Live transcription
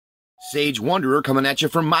Sage Wanderer coming at you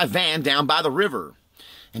from my van down by the river.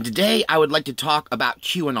 And today I would like to talk about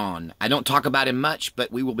QAnon. I don't talk about him much,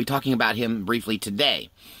 but we will be talking about him briefly today.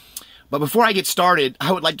 But before I get started,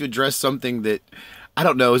 I would like to address something that, I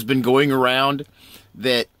don't know, has been going around,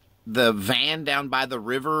 that the van down by the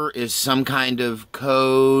river is some kind of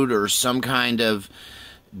code or some kind of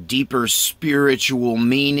deeper spiritual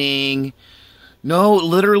meaning. No,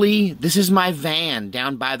 literally, this is my van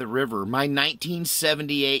down by the river, my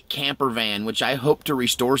 1978 camper van, which I hope to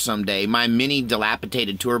restore someday, my mini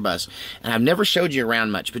dilapidated tour bus. And I've never showed you around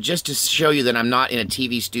much, but just to show you that I'm not in a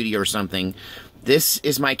TV studio or something, this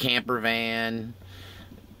is my camper van.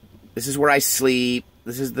 This is where I sleep.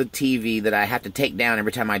 This is the TV that I have to take down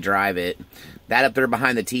every time I drive it. That up there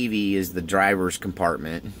behind the TV is the driver's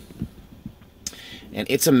compartment. And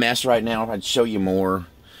it's a mess right now. I'd show you more,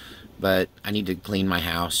 but I need to clean my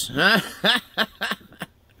house.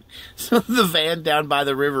 So the van down by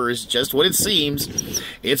the river is just what it seems.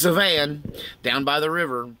 It's a van down by the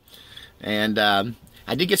river. And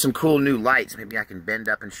I did get some cool new lights. Maybe I can bend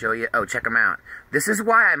up and show you. Oh, check them out. This is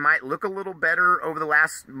why I might look a little better over the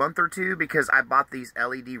last month or two, because I bought these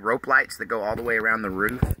LED rope lights that go all the way around the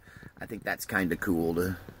roof. I think that's kind of cool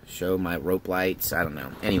to show my rope lights. I don't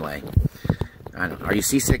know. Anyway. I don't know. Are you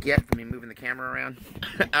seasick yet from me moving the camera around?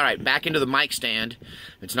 All right, back into the mic stand.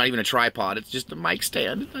 It's not even a tripod. It's just a mic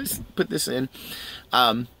stand. I just put this in.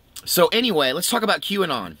 So anyway, let's talk about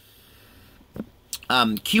QAnon.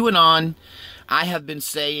 QAnon, I have been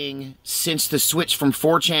saying since the switch from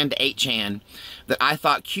 4chan to 8chan that I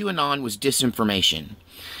thought QAnon was disinformation.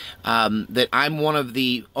 That I'm one of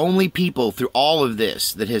the only people through all of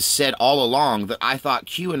this that has said all along that I thought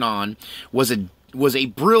QAnon was a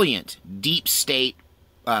brilliant deep state,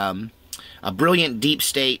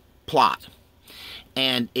 plot.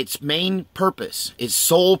 And its main purpose, its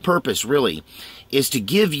sole purpose really, is to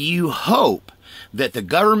give you hope that the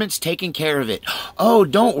government's taking care of it. Oh,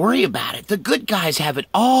 don't worry about it. The good guys have it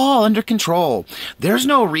all under control. There's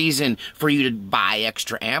no reason for you to buy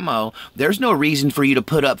extra ammo. There's no reason for you to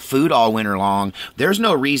put up food all winter long. There's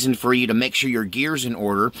no reason for you to make sure your gear's in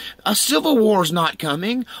order. A civil war's not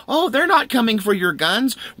coming. Oh, they're not coming for your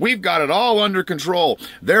guns. We've got it all under control.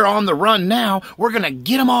 They're on the run now. We're gonna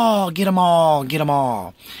get them all, get them all, get them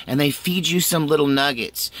all. And they feed you some little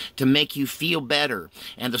nuggets to make you feel better.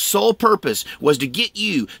 And the sole purpose was to get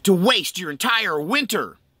you to waste your entire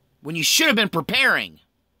winter when you should have been preparing.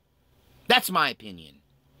 That's my opinion.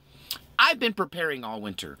 I've been preparing all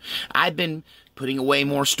winter. I've been putting away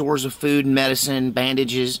more stores of food and medicine,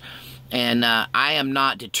 bandages, and I am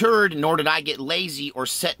not deterred, nor did I get lazy or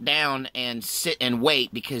sit down and sit and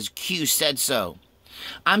wait because Q said so.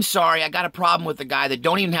 I'm sorry, I got a problem with the guy that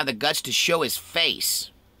don't even have the guts to show his face.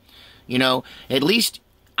 You know, at least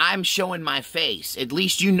I'm showing my face. At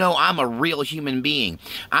least you know I'm a real human being.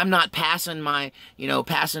 I'm not passing my,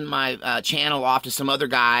 channel off to some other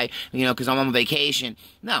guy, because I'm on vacation.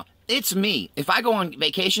 No, it's me. If I go on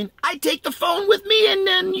vacation, I take the phone with me, and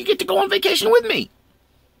then you get to go on vacation with me.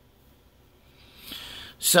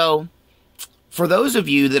 So, for those of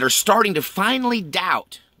you that are starting to finally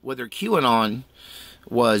doubt whether QAnon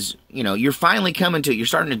was, you're finally coming to it. You're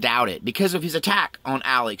starting to doubt it because of his attack on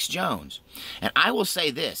Alex Jones. And I will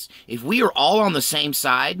say this, if we are all on the same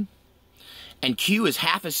side and Q is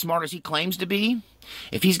half as smart as he claims to be,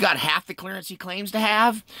 if he's got half the clearance he claims to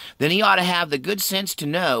have, then he ought to have the good sense to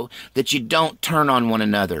know that you don't turn on one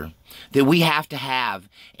another, that we have to have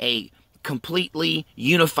a completely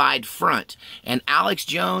unified front. And Alex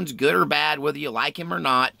Jones, good or bad, whether you like him or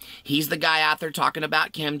not, he's the guy out there talking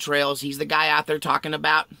about chemtrails. He's the guy out there talking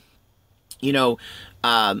about,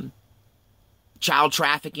 child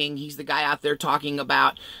trafficking. He's the guy out there talking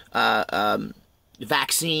about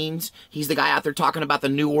vaccines. He's the guy out there talking about the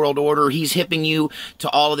New World Order. He's hipping you to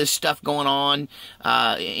all of this stuff going on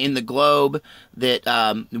in the globe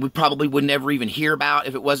that we probably would never even hear about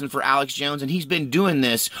if it wasn't for Alex Jones. And he's been doing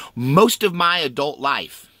this most of my adult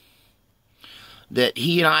life. That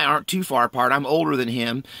he and I aren't too far apart. I'm older than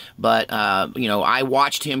him, but, I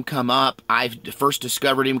watched him come up. I first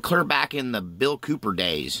discovered him clear back in the Bill Cooper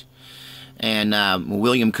days. And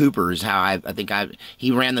William Cooper is how I think he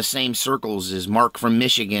ran the same circles as Mark from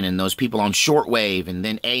Michigan and those people on shortwave and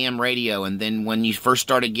then AM radio. And then when you first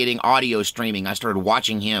started getting audio streaming, I started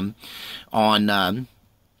watching him on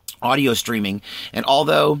audio streaming. And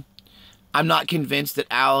although I'm not convinced that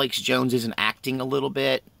Alex Jones isn't acting a little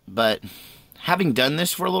bit, but having done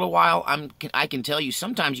this for a little while, I can tell you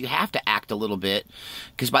sometimes you have to act a little bit,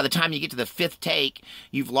 because by the time you get to the fifth take,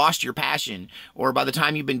 you've lost your passion. Or by the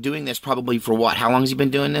time you've been doing this probably for what? How long has he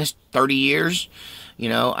been doing this? 30 years?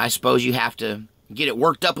 I suppose you have to Get it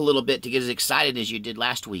worked up a little bit to get as excited as you did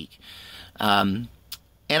last week. And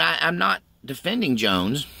I'm not defending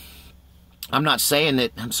Jones. I'm not saying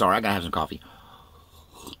that... I'm sorry, I gotta have some coffee.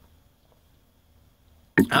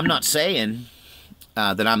 I'm not saying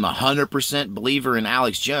that I'm a 100% believer in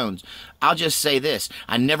Alex Jones. I'll just say this.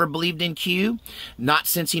 I never believed in Q, not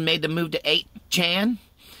since he made the move to 8chan.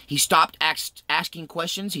 He stopped asking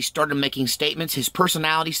questions. He started making statements. His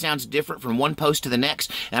personality sounds different from one post to the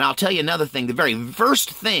next. And I'll tell you another thing. The very first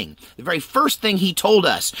thing he told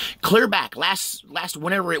us, clear back, last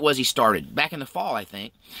whenever it was he started, back in the fall, I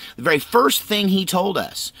think. The very first thing he told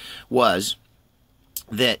us was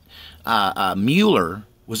that Mueller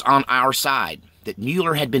was on our side, that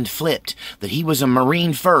Mueller had been flipped, that he was a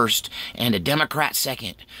Marine first and a Democrat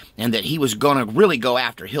second, and that he was going to really go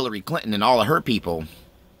after Hillary Clinton and all of her people.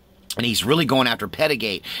 And he's really going after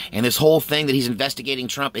Pedigate. And this whole thing that he's investigating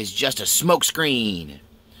Trump is just a smokescreen.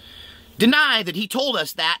 Deny that he told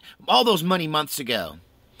us that all those many months ago.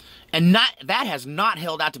 And that has not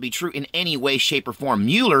held out to be true in any way, shape, or form.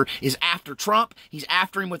 Mueller is after Trump. He's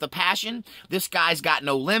after him with a passion. This guy's got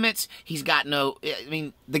no limits. He's got no... I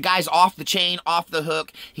mean, the guy's off the chain, off the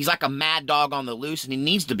hook. He's like a mad dog on the loose, and he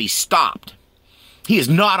needs to be stopped. He is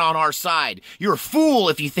not on our side. You're a fool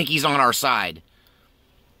if you think he's on our side.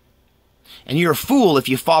 And you're a fool if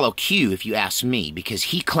you follow Q, if you ask me, because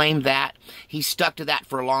he claimed that. He stuck to that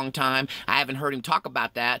for a long time. I haven't heard him talk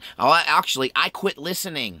about that. Actually, I quit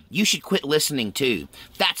listening. You should quit listening, too.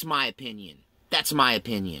 That's my opinion. That's my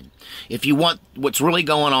opinion. If you want what's really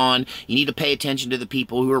going on, you need to pay attention to the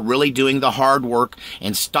people who are really doing the hard work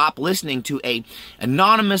and stop listening to a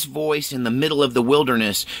anonymous voice in the middle of the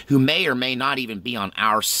wilderness who may or may not even be on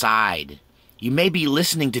our side. You may be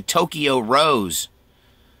listening to Tokyo Rose.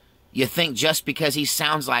 You think just because he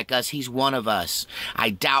sounds like us, he's one of us. I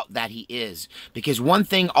doubt that he is. Because one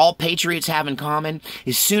thing all patriots have in common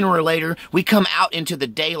is sooner or later, we come out into the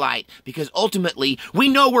daylight because ultimately, we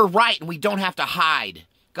know we're right and we don't have to hide.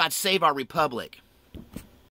 God save our republic.